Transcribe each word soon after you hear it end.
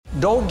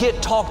Don't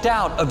get talked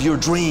out of your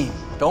dream.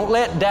 Don't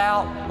let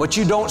doubt, what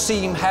you don't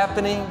see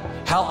happening,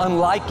 how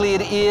unlikely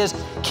it is,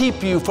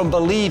 keep you from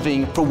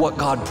believing for what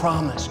God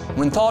promised.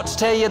 When thoughts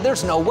tell you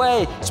there's no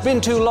way, it's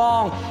been too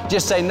long,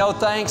 just say, no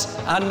thanks,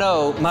 I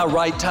know my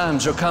right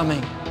times are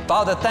coming.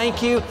 Father,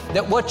 thank you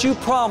that what you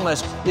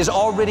promised is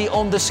already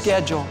on the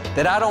schedule,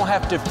 that I don't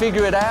have to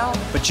figure it out,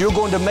 but you're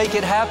going to make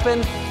it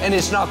happen, and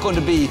it's not going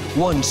to be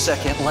 1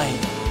 second late.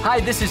 Hi,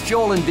 this is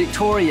Joel and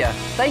Victoria.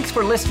 Thanks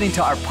for listening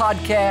to our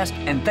podcast,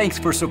 and thanks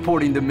for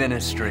supporting the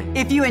ministry.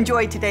 If you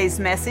enjoyed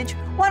today's message,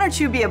 why don't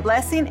you be a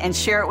blessing and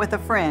share it with a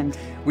friend?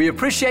 We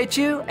appreciate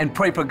you and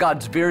pray for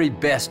God's very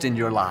best in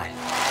your life.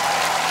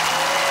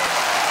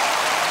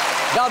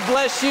 God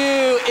bless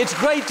you. It's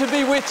great to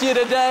be with you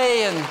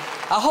today, and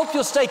I hope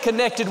you'll stay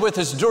connected with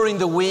us during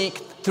the week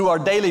through our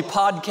daily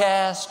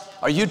podcast,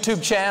 our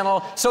YouTube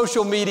channel,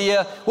 social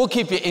media. We'll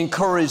keep you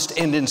encouraged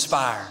and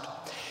inspired.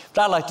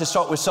 But I'd like to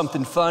start with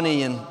something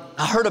funny, and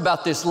I heard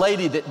about this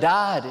lady that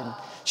died, and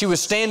she was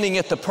standing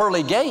at the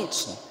pearly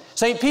gates.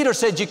 St. Peter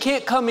said, you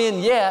can't come in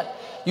yet,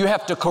 you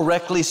have to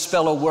correctly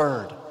spell a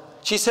word.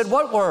 She said,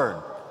 what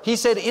word? He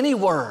said, any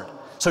word.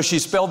 So she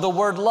spelled the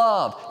word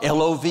love,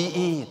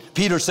 L-O-V-E.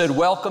 Peter said,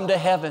 welcome to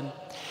heaven.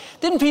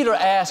 Then Peter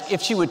asked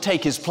if she would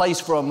take his place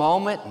for a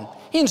moment, and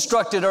he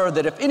instructed her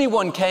that if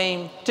anyone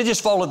came, to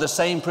just follow the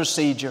same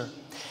procedure.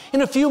 In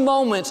a few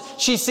moments,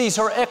 she sees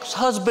her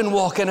ex-husband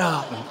walking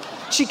up.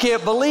 She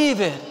can't believe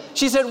it.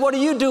 She said, what are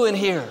you doing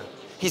here?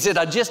 He said,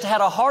 I just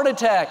had a heart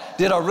attack.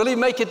 Did I really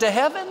make it to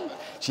heaven?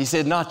 She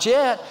said, not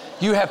yet.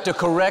 You have to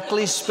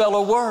correctly spell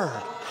a word.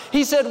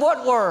 He said,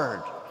 what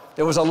word?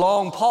 There was a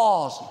long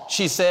pause.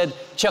 She said,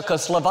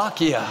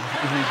 Czechoslovakia.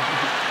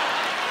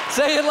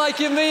 Say it like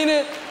you mean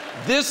it.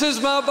 This is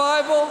my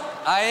Bible.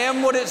 I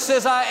am what it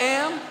says I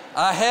am.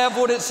 I have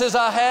what it says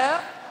I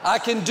have. I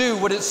can do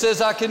what it says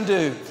I can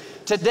do.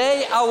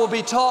 Today, I will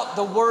be taught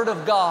the Word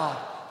of God.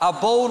 I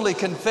boldly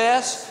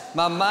confess,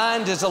 my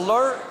mind is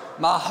alert,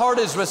 my heart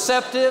is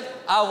receptive,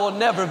 I will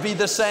never be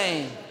the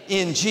same.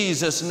 In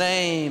Jesus'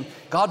 name,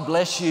 God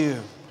bless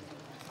you.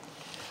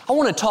 I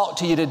want to talk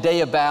to you today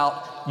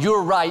about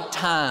your right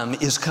time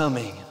is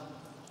coming.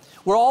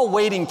 We're all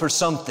waiting for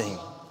something,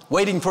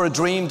 waiting for a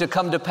dream to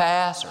come to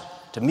pass, or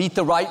to meet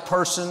the right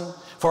person,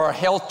 for our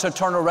health to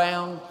turn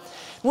around.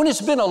 When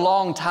it's been a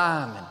long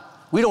time and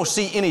we don't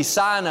see any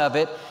sign of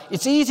it,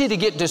 it's easy to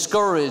get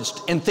discouraged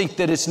and think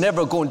that it's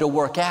never going to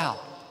work out.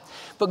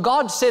 But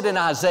God said in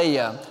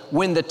Isaiah,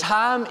 when the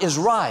time is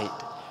right,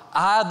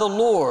 I, the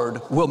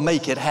Lord, will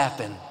make it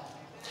happen.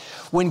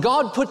 When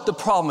God put the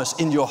promise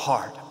in your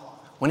heart,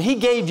 when He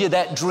gave you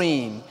that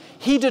dream,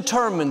 He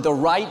determined the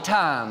right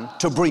time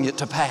to bring it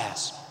to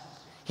pass.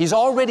 He's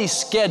already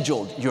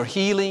scheduled your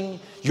healing,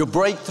 your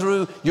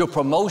breakthrough, your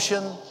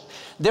promotion.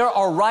 There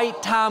are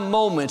right time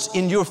moments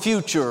in your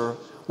future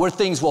where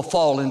things will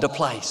fall into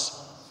place.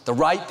 The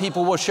right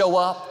people will show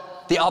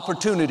up. The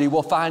opportunity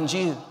will find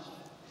you.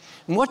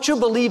 And what you're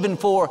believing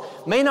for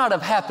may not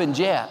have happened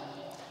yet,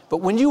 but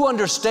when you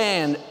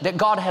understand that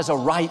God has a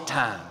right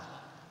time,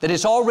 that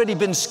it's already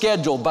been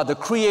scheduled by the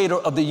Creator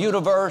of the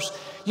universe,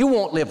 you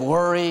won't live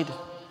worried,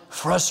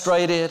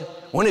 frustrated.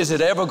 When is it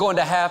ever going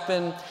to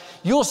happen?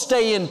 You'll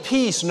stay in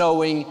peace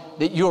knowing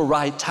that your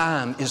right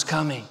time is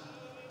coming.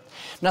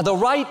 Now, the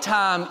right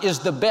time is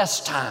the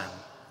best time.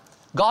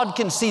 God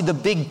can see the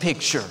big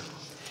picture.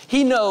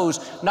 He knows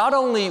not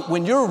only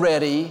when you're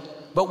ready,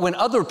 but when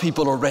other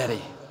people are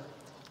ready.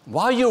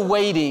 While you're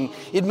waiting,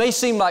 it may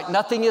seem like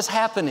nothing is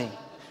happening,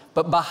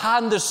 but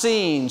behind the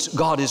scenes,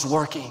 God is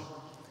working,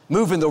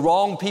 moving the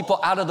wrong people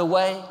out of the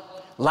way,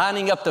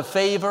 lining up the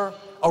favor,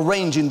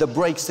 arranging the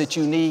breaks that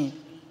you need.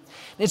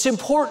 It's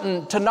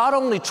important to not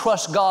only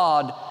trust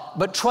God,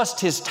 but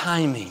trust His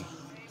timing.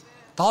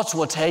 Thoughts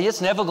will tell you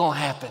it's never going to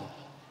happen.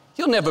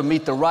 You'll never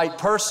meet the right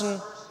person.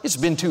 It's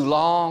been too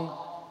long.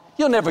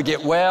 You'll never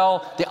get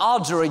well. The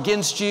odds are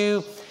against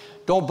you.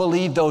 Don't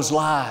believe those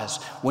lies.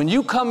 When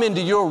you come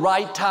into your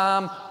right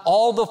time,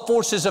 all the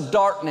forces of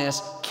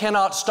darkness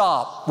cannot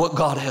stop what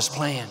God has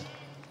planned.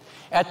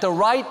 At the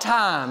right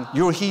time,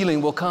 your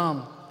healing will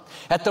come.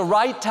 At the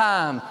right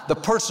time, the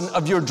person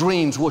of your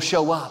dreams will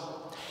show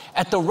up.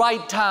 At the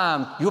right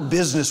time, your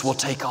business will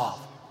take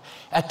off.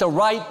 At the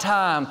right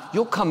time,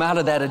 you'll come out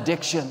of that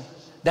addiction,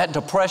 that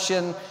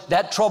depression,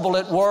 that trouble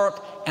at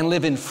work, and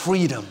live in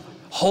freedom,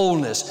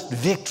 wholeness,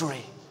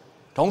 victory.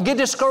 Don't get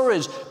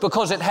discouraged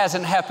because it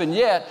hasn't happened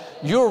yet.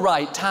 Your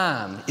right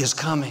time is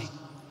coming.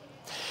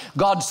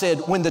 God said,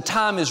 when the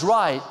time is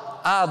right,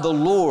 I, the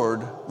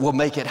Lord, will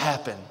make it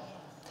happen.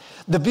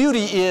 The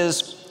beauty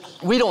is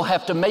we don't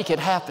have to make it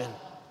happen.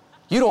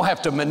 You don't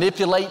have to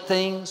manipulate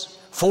things,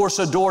 force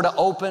a door to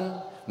open,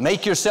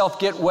 make yourself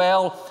get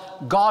well.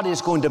 God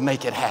is going to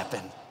make it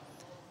happen.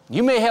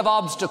 You may have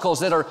obstacles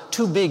that are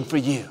too big for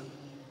you.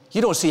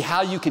 You don't see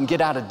how you can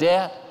get out of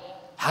debt,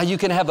 how you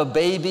can have a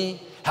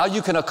baby, how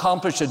you can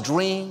accomplish a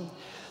dream.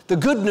 The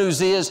good news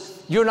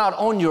is you're not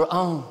on your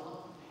own.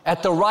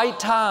 At the right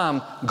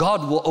time,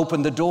 God will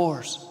open the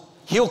doors.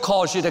 He'll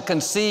cause you to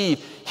conceive.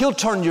 He'll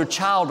turn your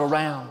child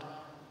around.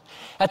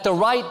 At the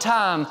right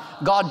time,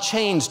 God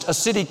changed a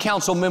city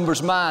council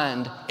member's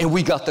mind and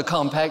we got the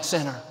Compaq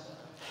Center.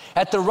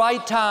 At the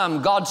right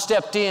time, God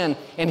stepped in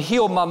and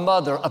healed my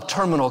mother of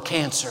terminal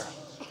cancer.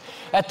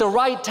 At the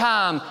right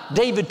time,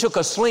 David took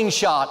a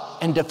slingshot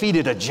and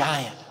defeated a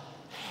giant.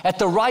 At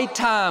the right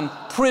time,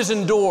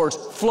 prison doors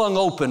flung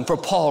open for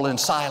Paul and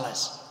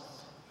Silas.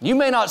 You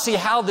may not see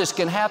how this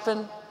can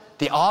happen.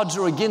 The odds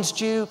are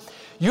against you.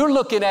 You're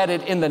looking at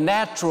it in the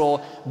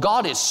natural.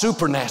 God is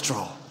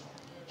supernatural.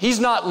 He's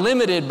not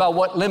limited by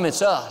what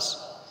limits us.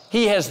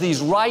 He has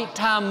these right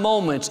time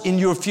moments in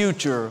your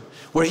future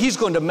where He's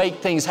going to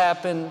make things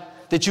happen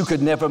that you could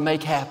never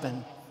make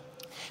happen.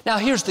 Now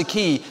here's the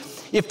key.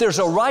 If there's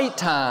a right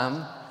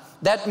time,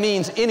 that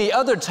means any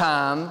other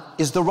time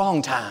is the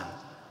wrong time.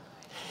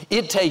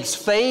 It takes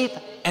faith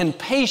and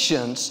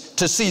patience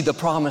to see the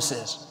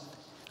promises.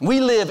 We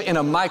live in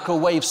a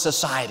microwave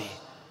society.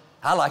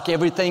 I like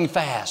everything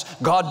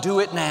fast. God, do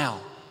it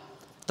now.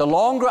 The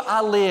longer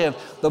I live,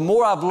 the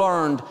more I've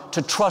learned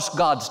to trust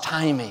God's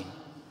timing.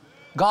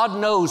 God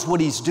knows what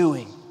He's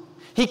doing.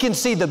 He can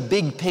see the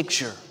big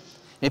picture.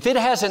 If it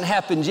hasn't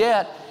happened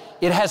yet,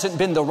 it hasn't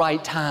been the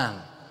right time.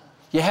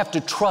 You have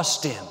to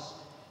trust Him.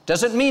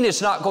 Doesn't mean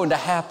it's not going to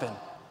happen.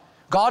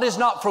 God has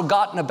not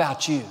forgotten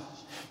about you.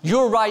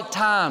 Your right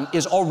time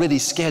is already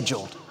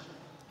scheduled.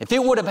 If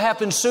it would have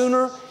happened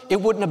sooner, it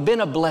wouldn't have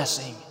been a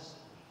blessing.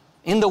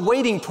 In the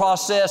waiting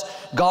process,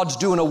 God's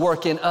doing a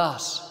work in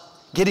us,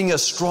 getting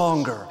us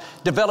stronger,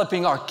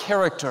 developing our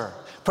character,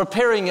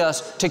 preparing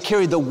us to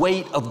carry the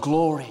weight of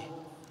glory.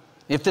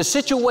 If the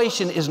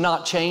situation is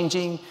not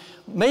changing,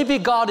 maybe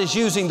God is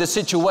using the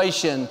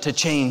situation to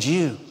change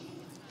you.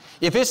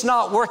 If it's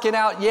not working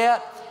out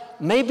yet,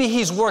 maybe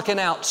He's working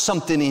out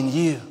something in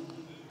you.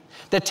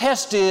 The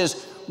test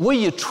is, will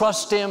you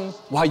trust Him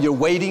while you're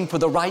waiting for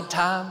the right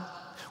time?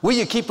 Will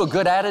you keep a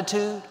good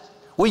attitude?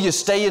 Will you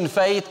stay in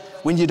faith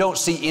when you don't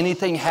see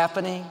anything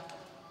happening?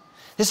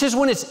 This is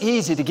when it's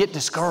easy to get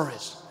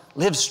discouraged,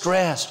 live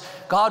stressed.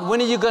 God,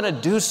 when are you going to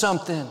do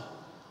something?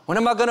 When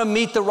am I going to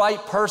meet the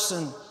right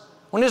person?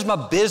 When is my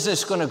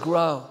business going to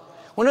grow?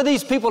 When are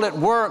these people at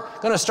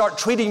work going to start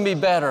treating me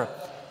better?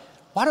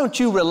 Why don't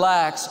you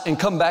relax and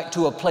come back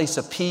to a place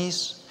of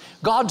peace?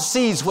 God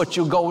sees what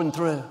you're going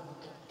through.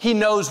 He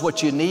knows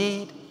what you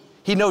need.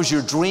 He knows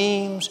your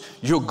dreams,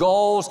 your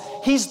goals.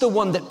 He's the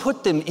one that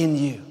put them in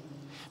you.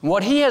 And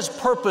what He has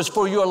purpose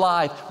for your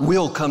life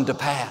will come to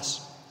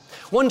pass.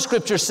 One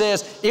scripture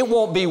says it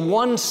won't be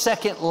 1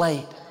 second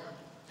late.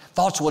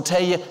 Thoughts will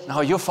tell you, no,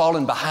 you're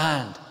falling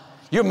behind.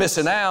 You're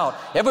missing out.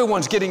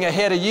 Everyone's getting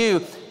ahead of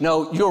you.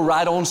 No, you're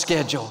right on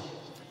schedule.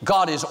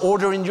 God is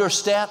ordering your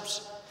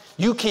steps.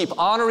 You keep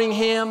honoring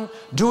Him,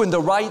 doing the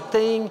right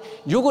thing.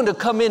 You're going to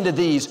come into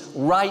these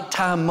right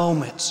time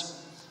moments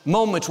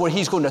where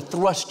He's going to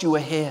thrust you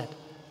ahead.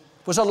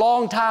 It was a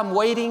long time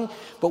waiting,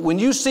 but when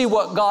you see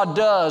what God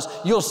does,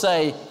 you'll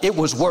say, it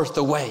was worth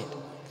the wait.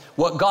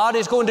 What God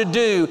is going to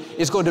do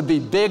is going to be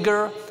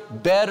bigger,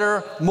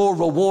 better, more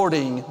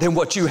rewarding than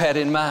what you had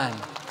in mind.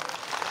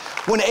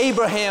 When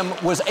Abraham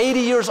was 80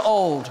 years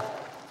old,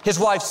 his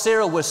wife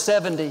Sarah was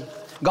 70,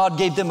 God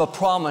gave them a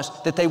promise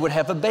that they would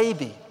have a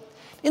baby.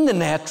 In the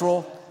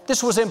natural,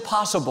 this was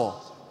impossible.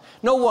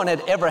 No one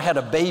had ever had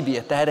a baby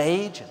at that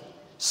age.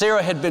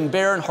 Sarah had been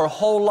barren her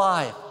whole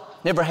life,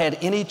 never had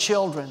any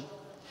children.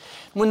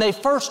 When they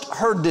first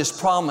heard this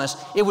promise,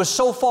 it was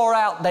so far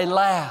out they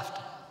laughed.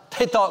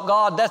 They thought,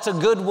 God, that's a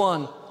good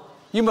one.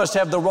 You must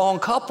have the wrong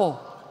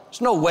couple.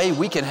 There's no way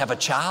we can have a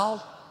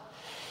child.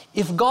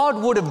 If God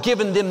would have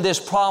given them this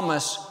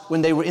promise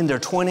when they were in their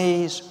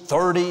 20s,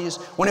 30s,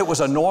 when it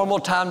was a normal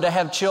time to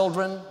have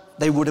children,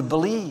 they would have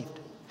believed.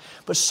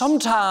 But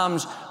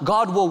sometimes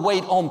God will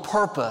wait on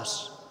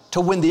purpose to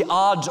when the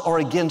odds are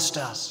against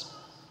us.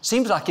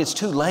 Seems like it's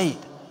too late.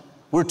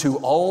 We're too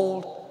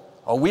old,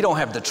 or we don't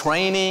have the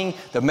training,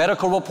 the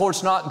medical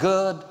report's not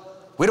good,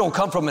 we don't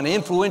come from an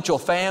influential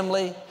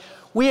family.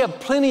 We have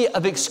plenty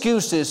of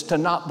excuses to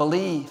not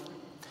believe.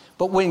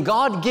 But when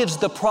God gives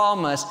the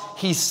promise,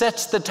 He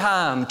sets the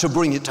time to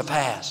bring it to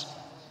pass.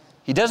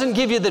 He doesn't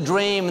give you the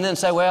dream and then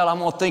say, well, I'm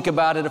going to think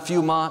about it a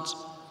few months.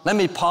 Let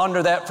me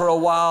ponder that for a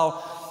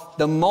while.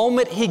 The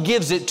moment He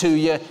gives it to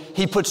you,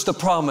 He puts the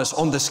promise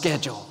on the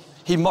schedule.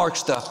 He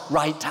marks the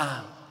right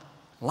time.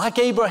 Like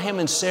Abraham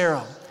and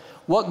Sarah,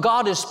 what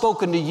God has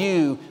spoken to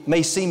you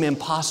may seem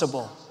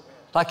impossible,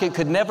 like it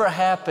could never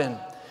happen.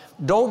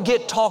 Don't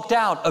get talked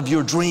out of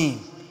your dream.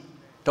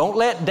 Don't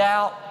let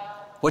doubt,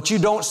 what you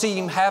don't see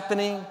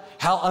happening,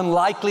 how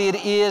unlikely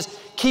it is,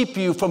 keep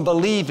you from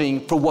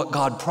believing for what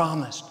God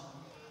promised.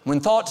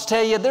 When thoughts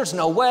tell you there's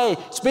no way,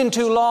 it's been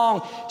too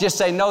long, just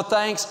say, no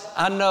thanks,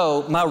 I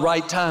know my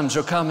right times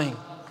are coming.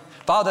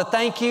 Father,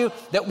 thank you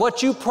that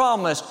what you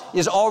promised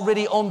is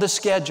already on the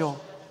schedule,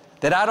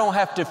 that I don't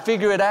have to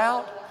figure it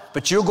out,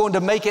 but you're going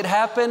to make it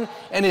happen,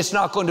 and it's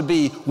not going to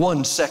be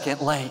 1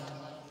 second late.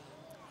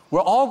 We're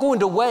all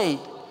going to wait,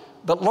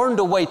 but learn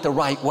to wait the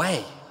right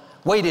way.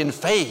 Wait in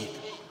faith.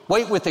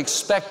 Wait with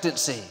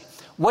expectancy.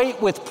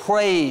 Wait with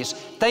praise,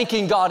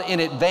 thanking God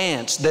in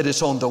advance that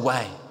it's on the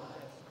way.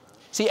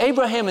 See,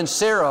 Abraham and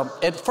Sarah,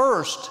 at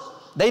first,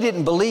 they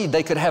didn't believe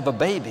they could have a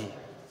baby.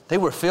 They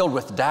were filled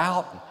with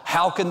doubt.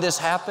 How can this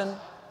happen?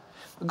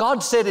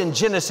 God said in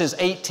Genesis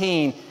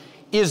 18,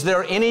 "Is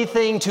there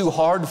anything too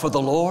hard for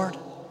the Lord?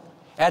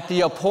 At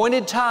the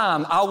appointed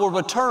time, I will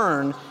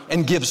return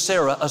and give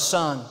Sarah a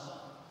son."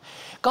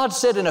 God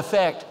said, in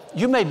effect,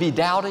 you may be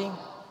doubting.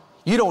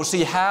 You don't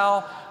see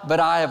how, but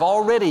I have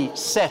already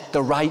set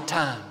the right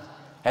time.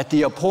 At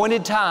the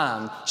appointed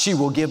time, she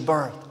will give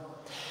birth.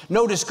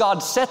 Notice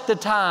God set the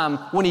time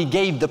when He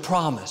gave the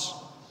promise.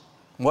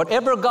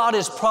 Whatever God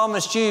has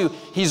promised you,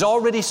 He's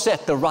already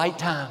set the right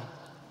time.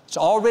 It's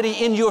already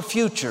in your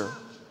future.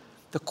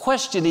 The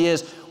question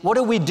is, what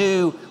do we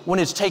do when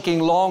it's taking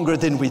longer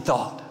than we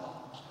thought?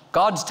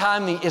 God's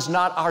timing is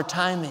not our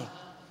timing.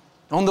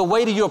 On the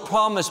way to your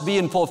promise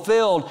being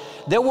fulfilled,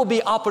 there will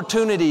be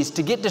opportunities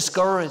to get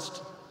discouraged,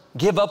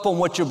 give up on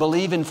what you're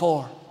believing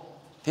for.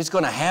 If it's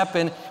going to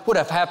happen, it would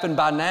have happened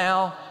by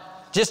now.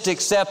 Just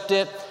accept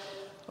it.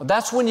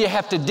 That's when you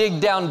have to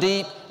dig down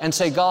deep and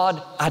say,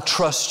 God, I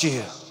trust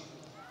you.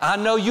 I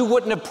know you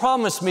wouldn't have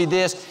promised me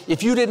this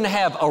if you didn't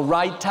have a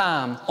right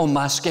time on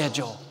my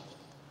schedule.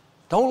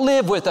 Don't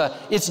live with a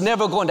it's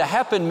never going to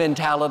happen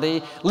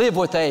mentality. Live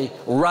with a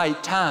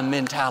right time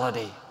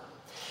mentality.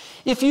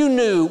 If you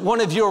knew one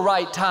of your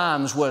right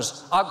times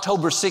was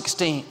October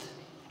 16th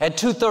at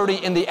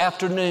 2:30 in the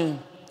afternoon,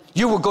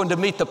 you were going to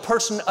meet the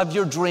person of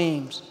your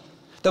dreams.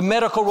 The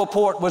medical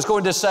report was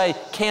going to say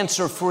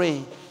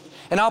cancer-free.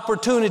 An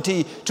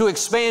opportunity to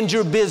expand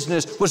your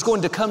business was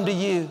going to come to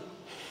you.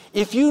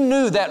 If you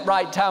knew that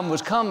right time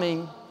was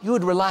coming, you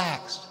would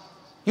relax.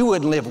 You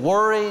wouldn't live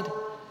worried.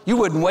 You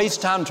wouldn't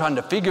waste time trying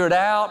to figure it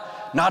out,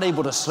 not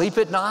able to sleep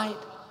at night.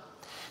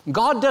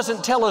 God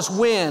doesn't tell us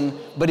when,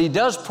 but He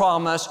does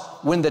promise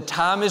when the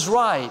time is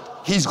right,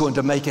 He's going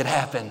to make it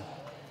happen.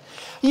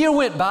 A year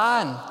went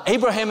by and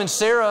Abraham and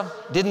Sarah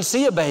didn't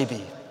see a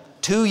baby.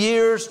 2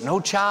 years, no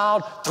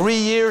child. 3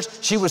 years,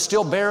 she was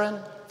still barren.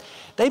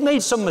 They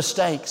made some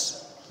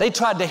mistakes. They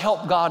tried to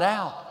help God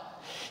out.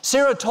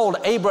 Sarah told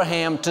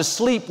Abraham to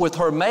sleep with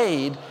her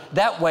maid.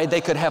 That way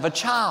they could have a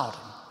child.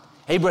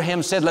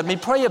 Abraham said, let me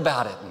pray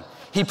about it. And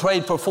he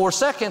prayed for 4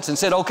 seconds and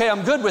said, okay,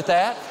 I'm good with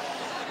that.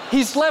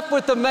 He slept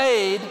with the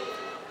maid.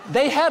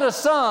 They had a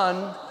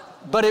son,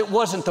 but it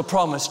wasn't the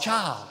promised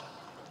child.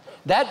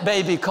 That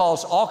baby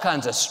caused all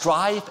kinds of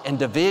strife and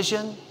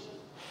division.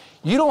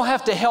 You don't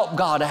have to help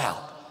God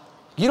out.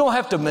 You don't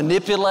have to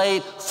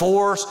manipulate,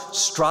 force,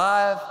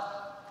 strive.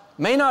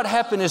 May not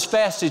happen as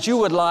fast as you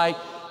would like,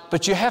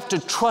 but you have to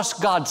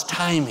trust God's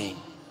timing.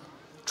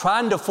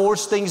 Trying to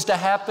force things to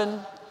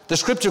happen, the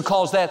Scripture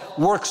calls that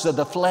works of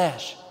the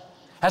flesh.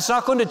 That's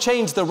not going to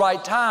change the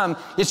right time.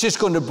 It's just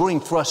going to bring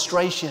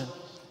frustration.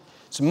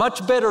 It's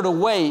much better to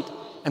wait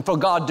and for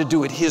God to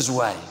do it His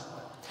way.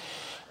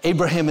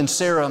 Abraham and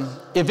Sarah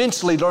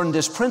eventually learned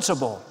this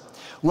principle.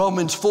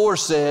 Romans 4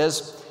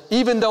 says,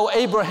 even though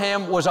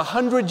Abraham was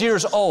 100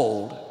 years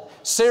old,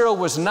 Sarah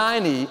was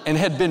 90 and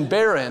had been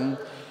barren,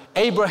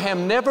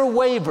 Abraham never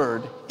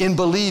wavered in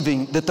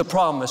believing that the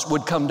promise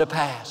would come to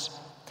pass.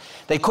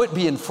 They quit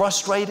being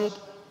frustrated.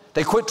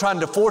 They quit trying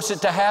to force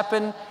it to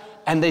happen,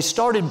 and they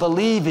started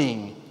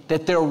believing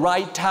that their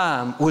right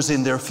time was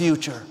in their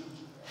future.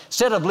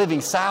 Instead of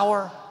living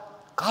sour,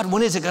 God,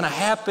 when is it going to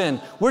happen?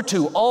 We're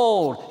too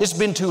old. It's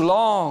been too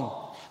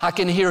long. I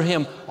can hear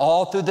him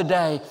all through the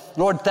day.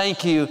 Lord,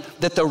 thank you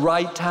that the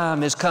right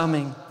time is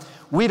coming.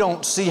 We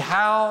don't see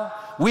how,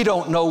 we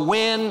don't know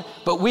when,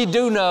 but we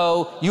do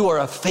know you are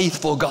a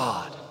faithful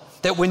God.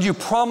 That when you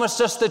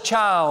promised us the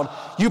child,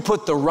 you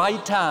put the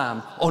right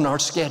time on our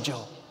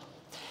schedule.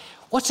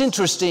 What's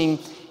interesting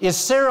is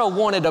Sarah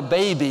wanted a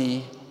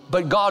baby,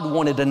 but God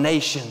wanted a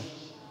nation.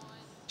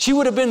 She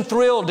would have been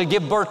thrilled to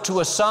give birth to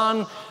a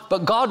son,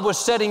 but God was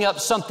setting up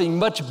something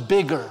much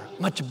bigger,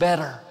 much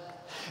better.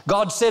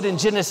 God said in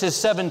Genesis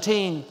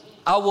 17,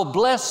 I will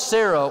bless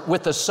Sarah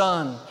with a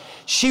son.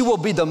 She will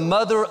be the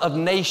mother of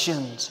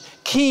nations.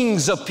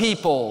 Kings of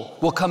people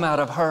will come out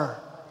of her.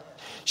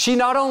 She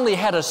not only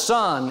had a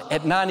son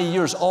at 90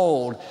 years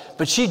old,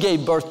 but she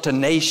gave birth to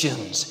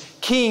nations.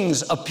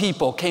 Kings of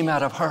people came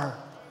out of her.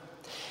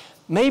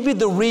 Maybe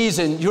the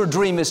reason your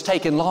dream is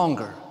taking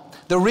longer,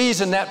 the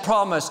reason that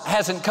promise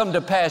hasn't come to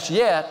pass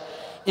yet,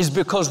 is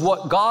because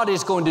what God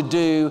is going to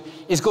do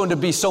is going to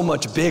be so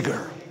much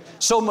bigger,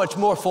 so much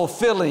more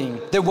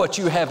fulfilling than what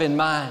you have in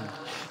mind.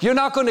 You're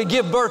not going to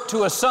give birth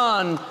to a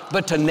son,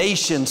 but to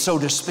nations, so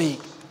to speak.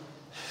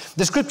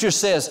 The Scripture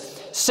says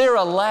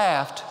Sarah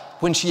laughed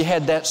when she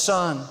had that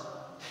son.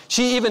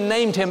 She even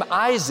named him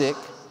Isaac,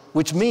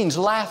 which means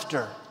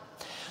laughter.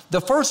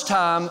 The first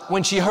time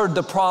when she heard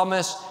the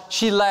promise,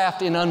 she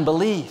laughed in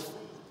unbelief,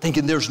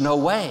 thinking there's no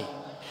way.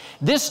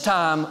 This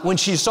time when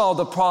she saw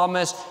the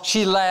promise,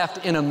 she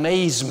laughed in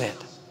amazement,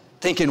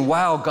 thinking,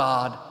 wow,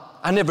 God,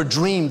 I never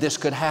dreamed this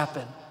could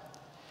happen.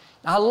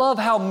 I love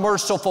how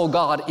merciful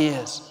God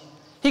is.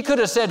 He could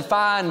have said,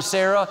 fine,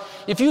 Sarah,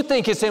 if you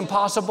think it's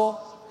impossible,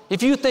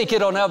 if you think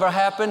it'll never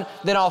happen,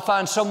 then I'll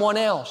find someone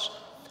else.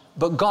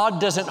 But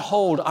God doesn't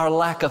hold our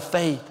lack of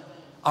faith.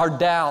 our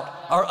doubt,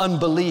 our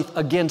unbelief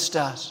against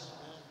us.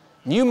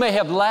 You may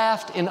have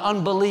laughed in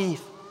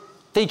unbelief,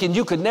 thinking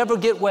you could never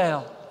get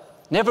well,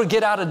 never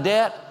get out of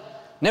debt,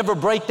 never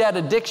break that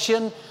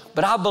addiction,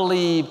 but I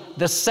believe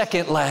the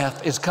second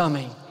laugh is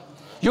coming.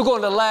 You're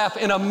going to laugh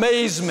in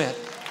amazement,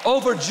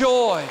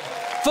 overjoyed,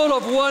 full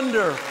of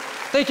wonder,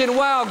 thinking,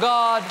 wow,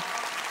 God,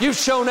 you've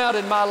shown out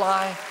in my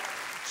life.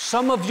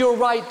 Some of your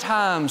right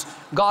times,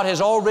 God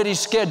has already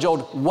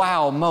scheduled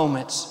wow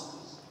moments,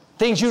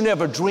 things you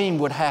never dreamed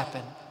would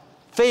happen,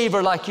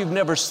 favor like you've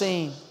never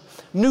seen,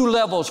 new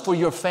levels for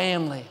your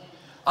family,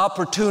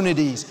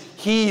 opportunities,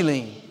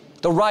 healing,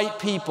 the right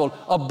people,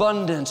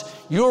 abundance.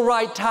 Your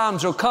right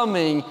times are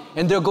coming,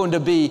 and they're going to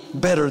be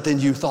better than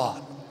you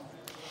thought.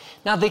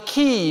 Now, the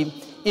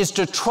key is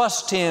to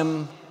trust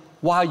Him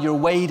while you're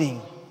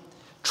waiting.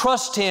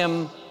 Trust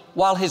Him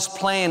while His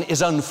plan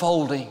is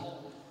unfolding.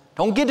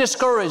 Don't get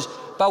discouraged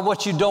by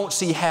what you don't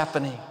see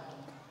happening.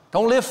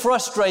 Don't live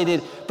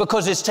frustrated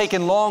because it's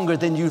taken longer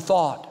than you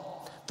thought.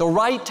 The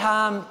right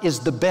time is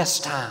the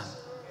best time.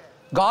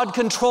 God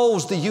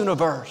controls the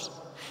universe.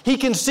 He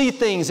can see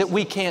things that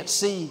we can't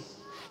see.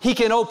 He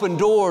can open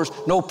doors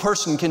no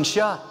person can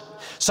shut.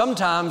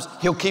 Sometimes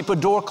He'll keep a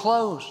door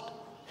closed.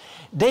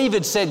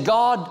 David said,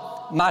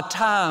 God, my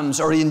times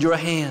are in your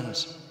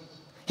hands.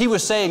 He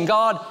was saying,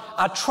 God,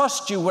 I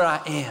trust you where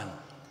I am.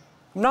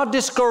 I'm not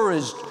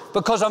discouraged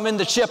because I'm in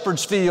the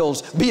shepherd's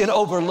fields being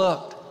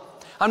overlooked.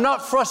 I'm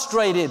not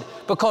frustrated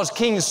because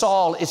King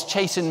Saul is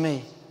chasing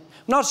me.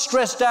 I'm not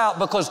stressed out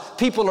because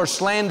people are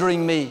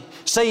slandering me,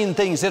 saying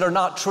things that are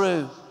not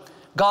true.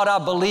 God,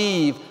 I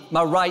believe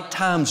my right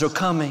times are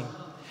coming.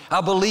 I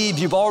believe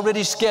you've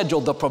already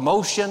scheduled the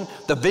promotion,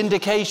 the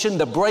vindication,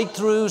 the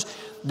breakthroughs,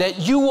 that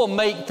you will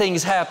make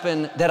things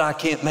happen that I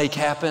can't make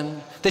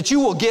happen, that you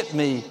will get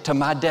me to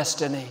my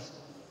destiny.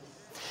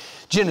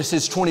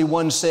 Genesis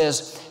 21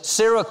 says,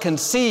 Sarah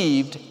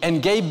conceived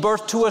and gave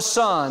birth to a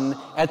son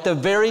at the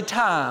very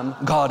time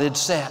God had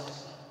set.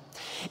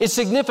 It's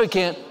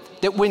significant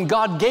that when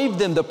God gave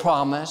them the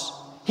promise,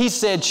 He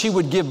said she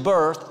would give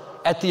birth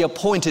at the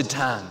appointed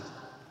time.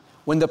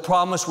 When the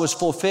promise was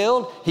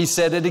fulfilled, He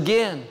said it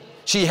again.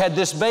 She had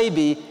this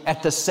baby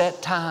at the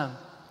set time.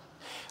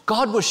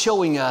 God was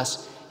showing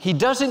us He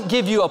doesn't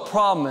give you a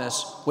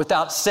promise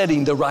without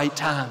setting the right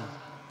time.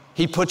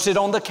 He puts it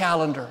on the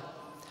calendar.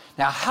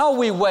 Now, how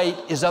we wait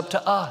is up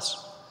to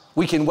us.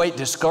 We can wait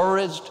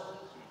discouraged.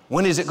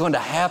 When is it going to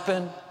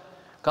happen?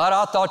 God,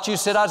 I thought you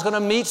said I was going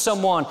to meet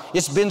someone.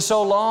 It's been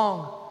so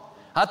long.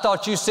 I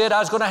thought you said I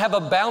was going to have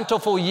a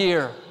bountiful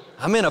year.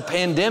 I'm in a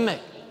pandemic.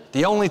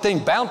 The only thing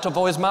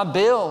bountiful is my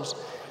bills.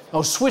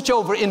 Oh, switch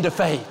over into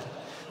faith.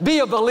 Be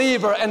a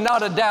believer and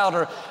not a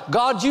doubter.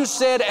 God, you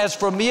said, as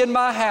for me and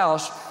my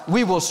house,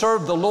 we will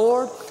serve the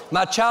Lord.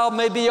 My child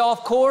may be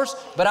off course,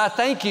 but I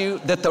thank you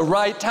that the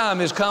right time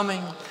is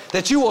coming,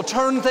 that you will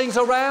turn things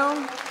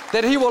around,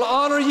 that He will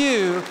honor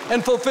you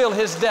and fulfill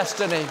His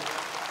destiny.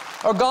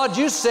 Or God,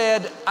 you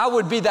said I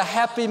would be the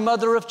happy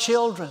mother of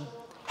children.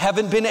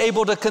 Haven't been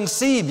able to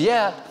conceive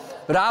yet,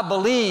 but I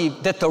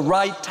believe that the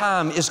right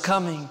time is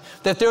coming,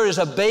 that there is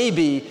a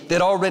baby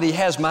that already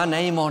has my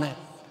name on it.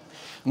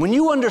 When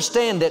you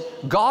understand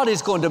that God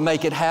is going to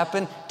make it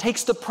happen, it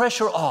takes the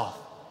pressure off.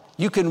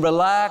 You can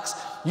relax,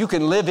 you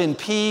can live in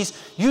peace,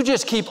 you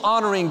just keep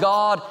honoring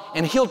God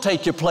and He'll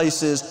take you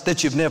places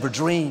that you've never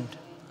dreamed.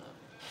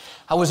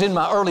 I was in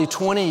my early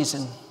 20s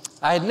and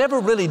I had never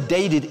really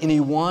dated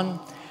anyone.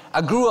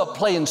 I grew up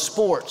playing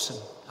sports and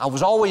I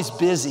was always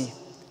busy.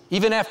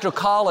 Even after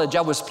college,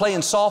 I was playing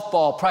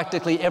softball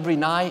practically every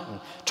night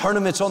and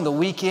tournaments on the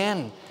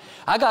weekend.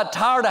 I got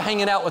tired of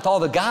hanging out with all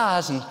the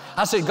guys and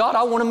I said, God,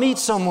 I want to meet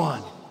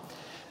someone.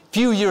 A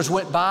few years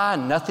went by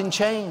and nothing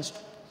changed.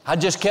 I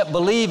just kept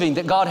believing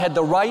that God had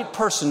the right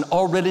person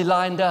already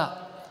lined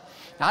up.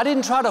 Now, I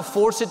didn't try to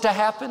force it to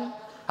happen.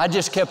 I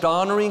just kept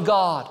honoring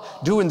God,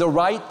 doing the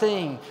right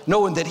thing,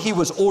 knowing that He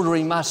was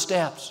ordering my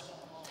steps.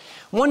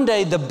 One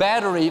day, the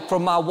battery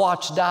from my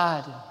watch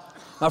died.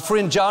 My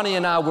friend Johnny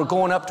and I were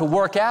going up to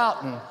work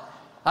out, and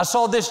I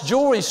saw this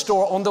jewelry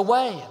store on the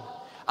way.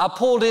 I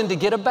pulled in to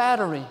get a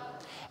battery.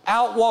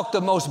 Out walked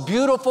the most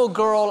beautiful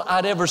girl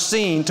I'd ever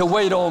seen to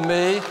wait on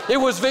me. It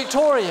was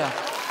Victoria.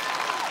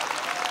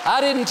 I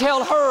didn't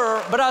tell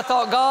her, but I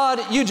thought,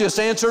 God, you just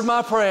answered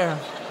my prayer.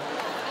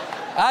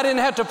 I didn't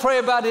have to pray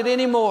about it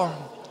anymore.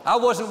 I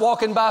wasn't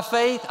walking by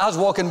faith, I was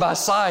walking by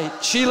sight.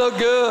 She looked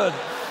good.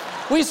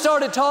 We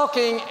started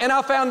talking, and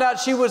I found out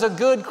she was a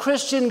good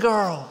Christian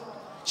girl.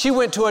 She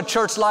went to a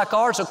church like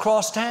ours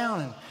across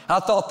town, and I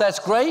thought that's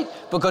great,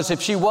 because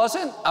if she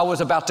wasn't, I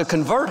was about to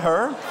convert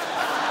her.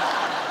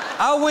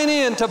 I went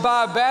in to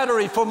buy a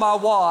battery for my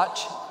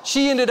watch.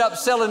 She ended up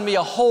selling me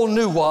a whole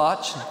new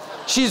watch.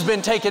 She's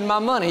been taking my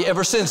money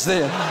ever since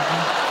then.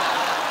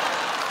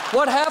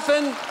 What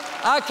happened?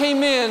 I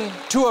came in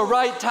to a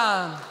right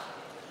time.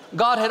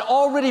 God had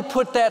already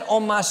put that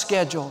on my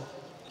schedule.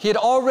 He had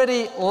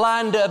already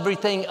lined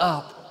everything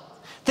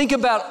up. Think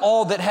about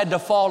all that had to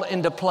fall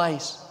into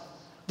place.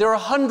 There are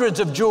hundreds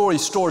of jewelry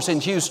stores in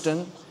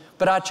Houston,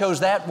 but I chose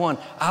that one,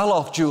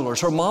 Alof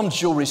Jewelers, her mom's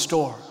jewelry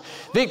store.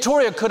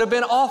 Victoria could have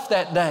been off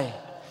that day.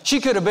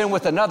 She could have been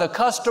with another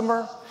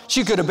customer.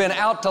 She could have been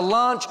out to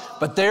lunch,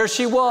 but there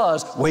she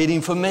was,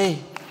 waiting for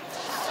me.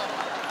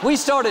 We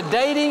started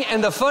dating,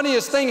 and the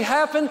funniest thing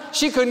happened,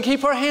 she couldn't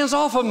keep her hands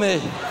off of me.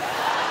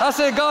 I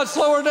said, God,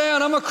 slow her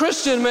down. I'm a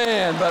Christian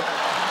man, but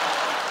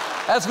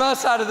that's my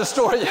side of the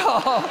story,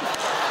 y'all.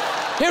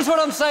 Here's what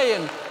I'm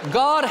saying.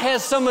 God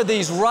has some of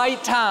these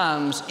right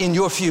times in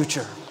your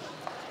future.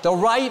 The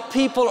right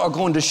people are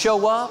going to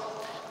show up.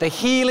 The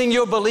healing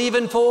you're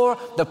believing for,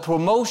 the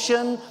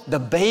promotion, the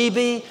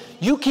baby.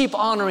 You keep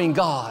honoring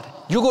God.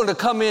 You're going to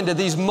come into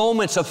these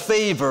moments of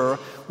favor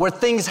where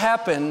things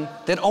happen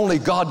that only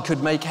God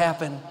could make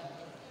happen.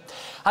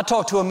 I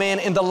talked to a man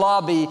in the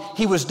lobby.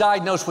 He was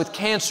diagnosed with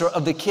cancer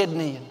of the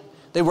kidney.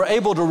 They were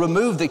able to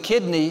remove the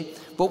kidney,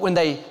 but when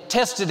they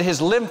tested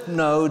his lymph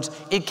nodes,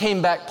 it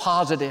came back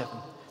positive.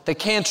 The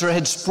cancer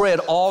had spread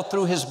all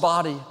through his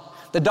body.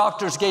 The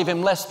doctors gave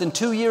him less than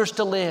 2 years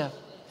to live.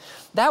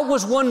 That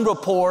was one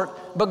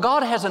report, but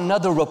God has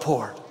another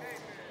report.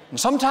 And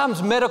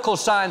sometimes medical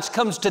science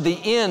comes to the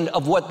end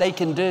of what they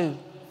can do.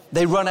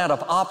 They run out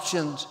of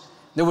options.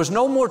 There was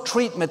no more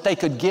treatment they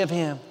could give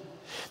him.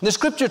 And the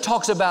scripture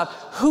talks about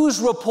whose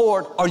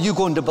report are you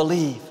going to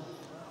believe?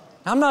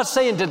 I'm not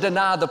saying to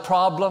deny the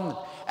problem,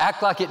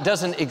 act like it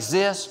doesn't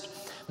exist,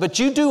 but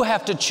you do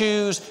have to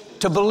choose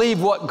to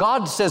believe what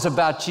God says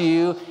about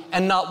you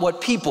and not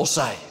what people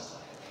say.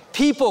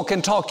 People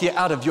can talk you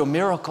out of your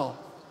miracle.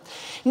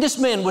 And this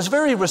man was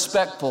very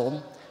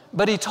respectful,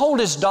 but he told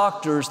his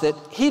doctors that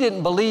he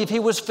didn't believe he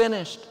was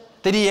finished,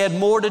 that he had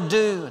more to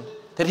do, and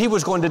that he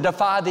was going to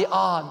defy the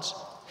odds.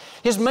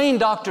 His main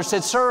doctor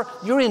said, sir,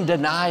 you're in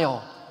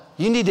denial.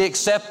 You need to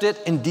accept it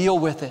and deal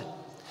with it.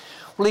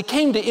 Well, he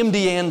came to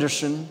MD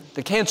Anderson,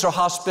 the cancer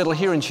hospital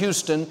here in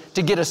Houston,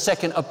 to get a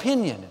second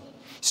opinion.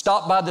 He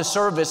stopped by the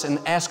service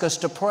and asked us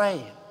to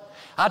pray.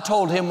 I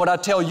told him what I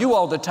tell you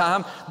all the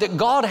time, that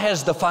God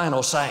has the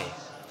final say,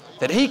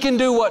 that He can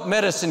do what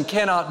medicine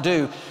cannot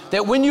do,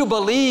 that when you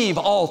believe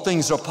all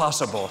things are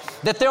possible,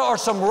 that there are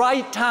some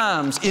right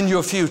times in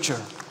your future.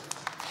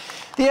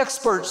 The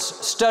experts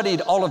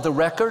studied all of the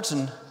records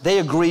and they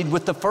agreed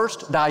with the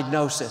first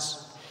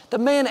diagnosis. The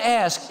man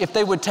asked if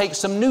they would take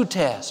some new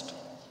tests.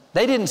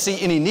 They didn't see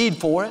any need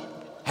for it.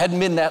 Hadn't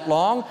been that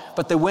long,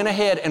 but they went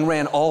ahead and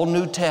ran all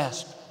new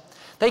tests.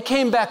 They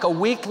came back a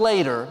week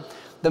later.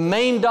 The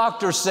main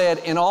doctor said,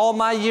 in all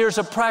my years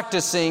of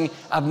practicing,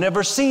 I've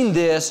never seen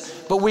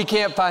this, but we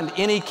can't find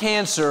any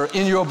cancer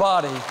in your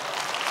body.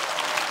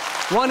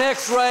 One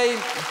x-ray,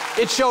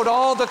 it showed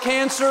all the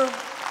cancer.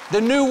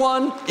 The new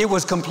one, it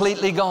was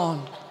completely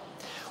gone.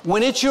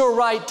 When it's your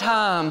right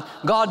time,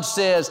 God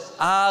says,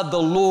 I, the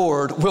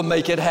Lord, will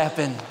make it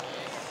happen.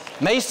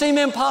 May seem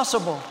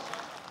impossible.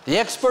 The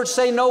experts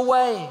say no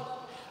way.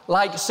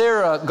 Like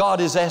Sarah, God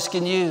is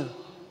asking you,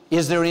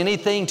 is there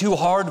anything too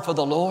hard for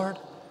the Lord?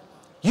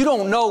 You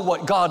don't know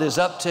what God is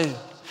up to.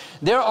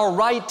 There are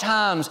right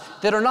times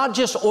that are not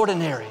just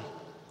ordinary,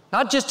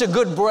 not just a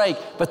good break,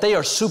 but they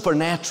are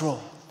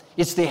supernatural.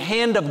 It's the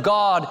hand of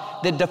God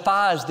that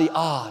defies the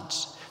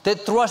odds,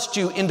 that thrusts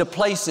you into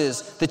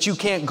places that you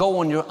can't go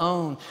on your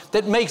own,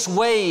 that makes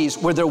ways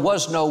where there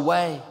was no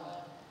way.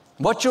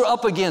 What you're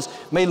up against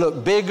may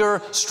look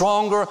bigger,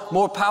 stronger,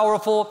 more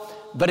powerful,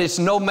 but it's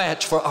no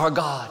match for our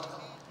God.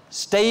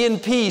 Stay in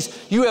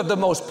peace. You have the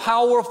most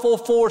powerful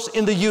force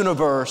in the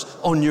universe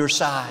on your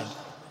side.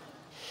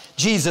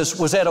 Jesus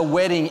was at a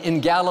wedding in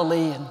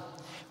Galilee, and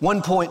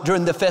one point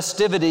during the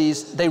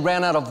festivities, they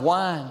ran out of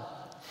wine.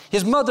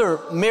 His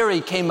mother,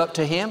 Mary, came up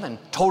to him and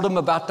told him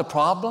about the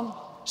problem.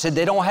 Said,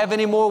 they don't have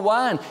any more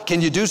wine. Can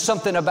you do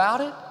something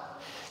about it?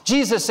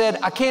 Jesus said,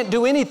 I can't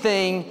do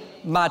anything.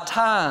 My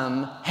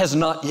time has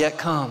not yet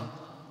come.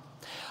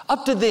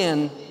 Up to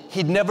then,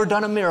 he'd never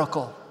done a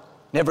miracle.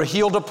 Never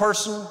healed a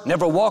person,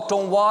 never walked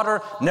on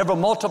water, never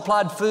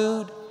multiplied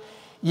food.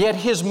 Yet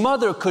his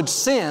mother could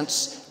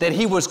sense that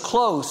he was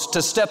close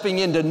to stepping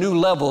into new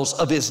levels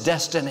of his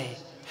destiny.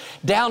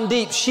 Down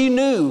deep, she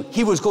knew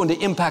he was going to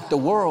impact the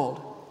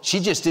world. She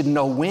just didn't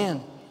know when.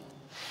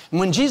 And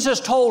when Jesus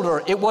told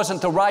her it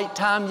wasn't the right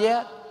time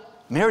yet,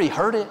 Mary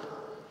heard it.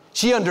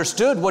 She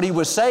understood what he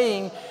was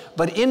saying,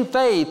 but in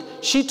faith,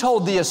 she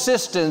told the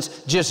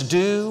assistants, just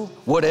do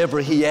whatever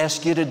he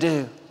asks you to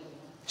do.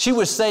 She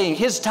was saying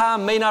his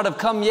time may not have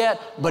come yet,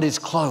 but it's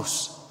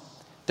close.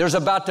 There's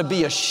about to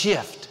be a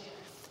shift.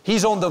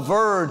 He's on the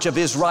verge of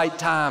his right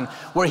time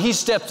where he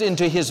steps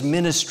into his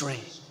ministry,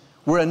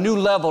 where a new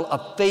level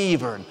of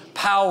favor and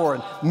power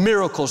and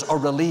miracles are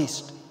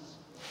released.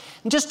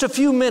 And just a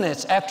few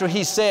minutes after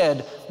he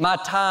said, my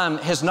time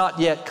has not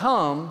yet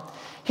come,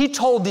 he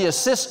told the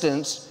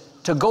assistants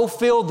to go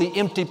fill the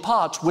empty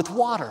pots with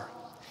water.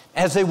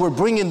 As they were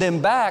bringing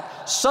them back,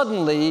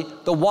 suddenly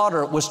the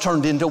water was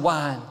turned into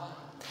wine.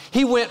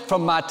 He went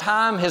from my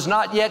time has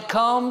not yet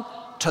come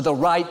to the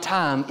right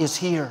time is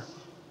here.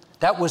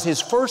 That was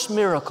his first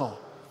miracle.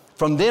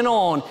 From then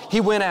on, he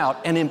went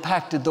out and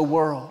impacted the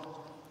world.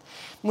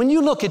 When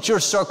you look at your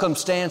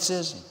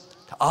circumstances,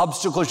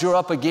 obstacles you're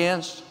up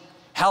against,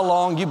 how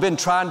long you've been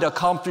trying to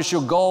accomplish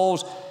your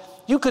goals,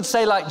 you could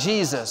say like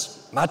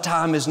Jesus, my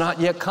time has not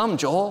yet come,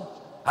 Joel.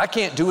 I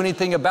can't do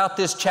anything about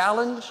this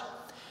challenge.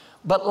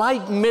 But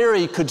like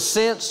Mary could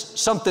sense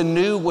something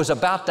new was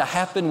about to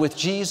happen with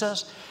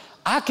Jesus,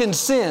 I can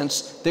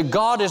sense that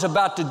God is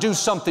about to do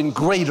something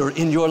greater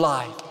in your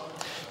life.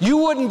 You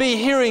wouldn't be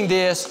hearing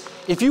this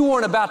if you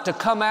weren't about to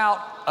come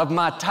out of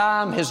my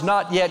time has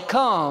not yet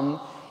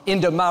come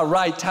into my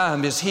right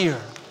time is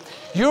here.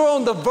 You're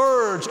on the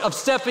verge of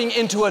stepping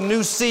into a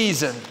new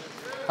season,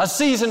 a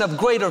season of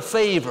greater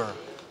favor,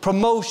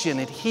 promotion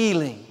and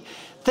healing.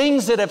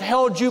 Things that have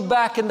held you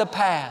back in the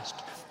past,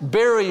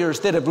 barriers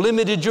that have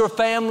limited your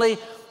family,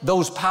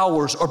 those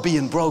powers are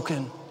being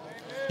broken.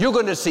 You're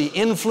going to see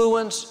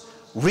influence,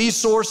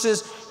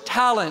 resources,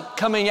 talent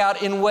coming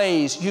out in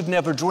ways you've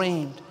never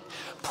dreamed.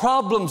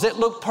 Problems that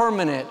look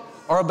permanent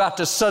are about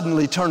to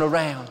suddenly turn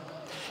around.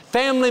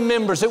 Family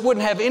members that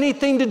wouldn't have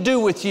anything to do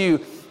with you,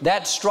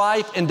 that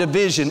strife and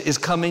division is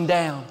coming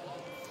down.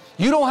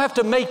 You don't have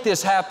to make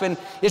this happen.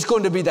 It's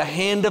going to be the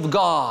hand of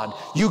God.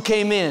 You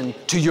came in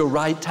to your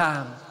right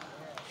time.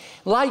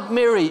 Like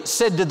Mary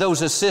said to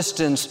those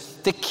assistants,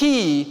 the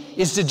key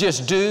is to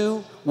just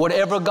do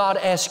whatever God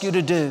asks you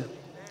to do.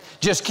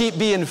 Just keep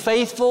being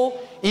faithful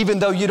even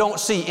though you don't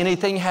see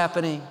anything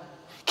happening.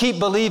 Keep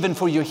believing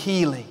for your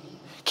healing.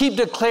 Keep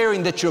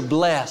declaring that you're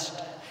blessed.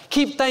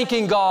 Keep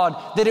thanking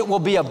God that it will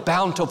be a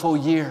bountiful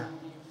year.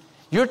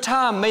 Your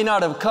time may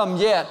not have come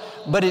yet,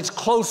 but it's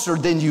closer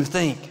than you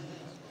think.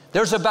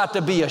 There's about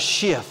to be a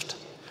shift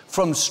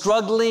from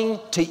struggling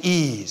to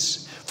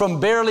ease, from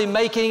barely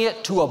making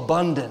it to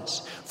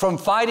abundance, from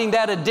fighting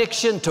that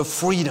addiction to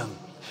freedom,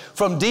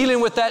 from dealing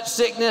with that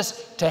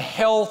sickness to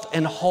health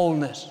and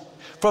wholeness,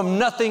 from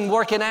nothing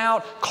working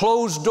out,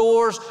 closed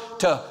doors,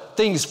 to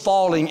things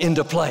falling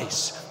into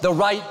place. The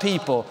right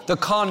people, the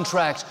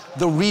contracts,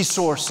 the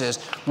resources.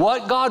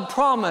 What God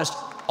promised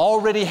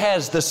already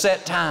has the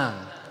set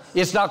time.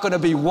 It's not going to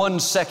be 1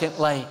 second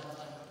late.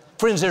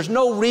 Friends, there's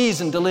no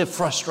reason to live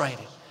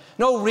frustrated,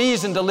 no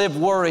reason to live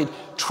worried.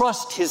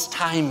 Trust His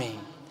timing.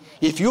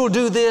 If you'll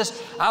do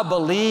this, I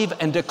believe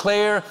and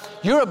declare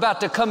you're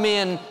about to come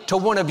in to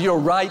one of your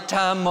right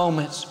time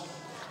moments.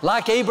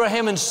 Like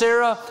Abraham and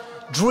Sarah,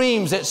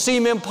 dreams that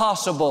seem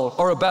impossible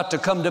are about to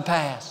come to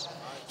pass.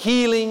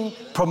 Healing,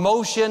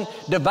 promotion,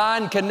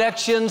 divine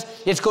connections,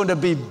 it's going to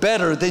be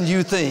better than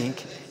you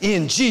think.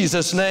 In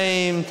Jesus'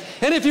 name.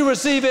 And if you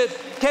receive it,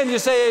 can you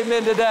say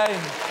amen today?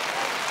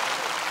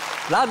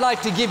 And I'd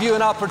like to give you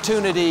an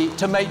opportunity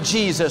to make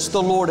Jesus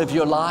the Lord of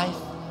your life.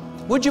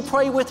 Would you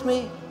pray with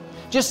me?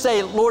 Just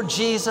say, Lord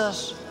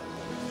Jesus,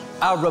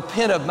 I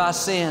repent of my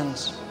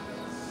sins.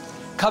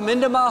 Come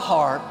into my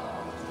heart.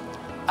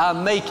 I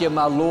make you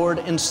my Lord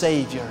and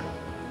Savior.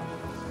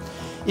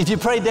 If you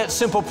prayed that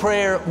simple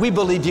prayer, we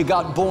believe you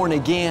got born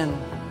again.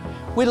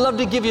 We'd love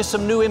to give you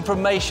some new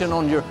information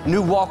on your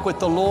new walk with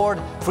the Lord.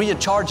 Free of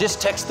charge,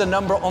 just text the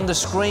number on the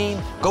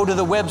screen. Go to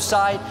the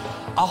website.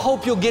 I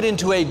hope you'll get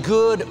into a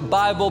good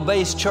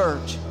Bible-based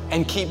church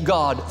and keep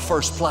God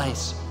first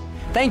place.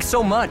 Thanks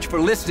so much for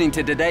listening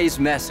to today's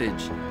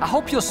message. I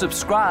hope you'll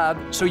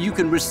subscribe so you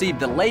can receive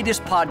the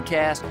latest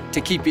podcast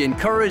to keep you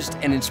encouraged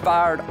and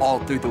inspired all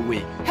through the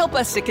week. Help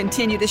us to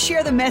continue to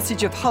share the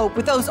message of hope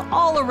with those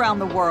all around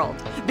the world.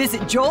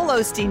 Visit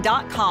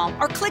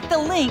joelosteen.com or click the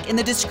link in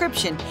the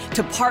description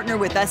to partner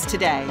with us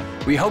today.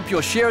 We hope you'll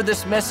share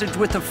this message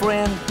with a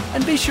friend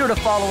and be sure to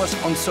follow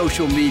us on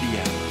social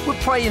media. We're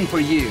praying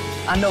for you.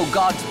 I know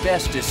God's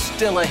best is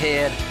still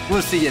ahead.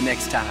 We'll see you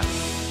next time.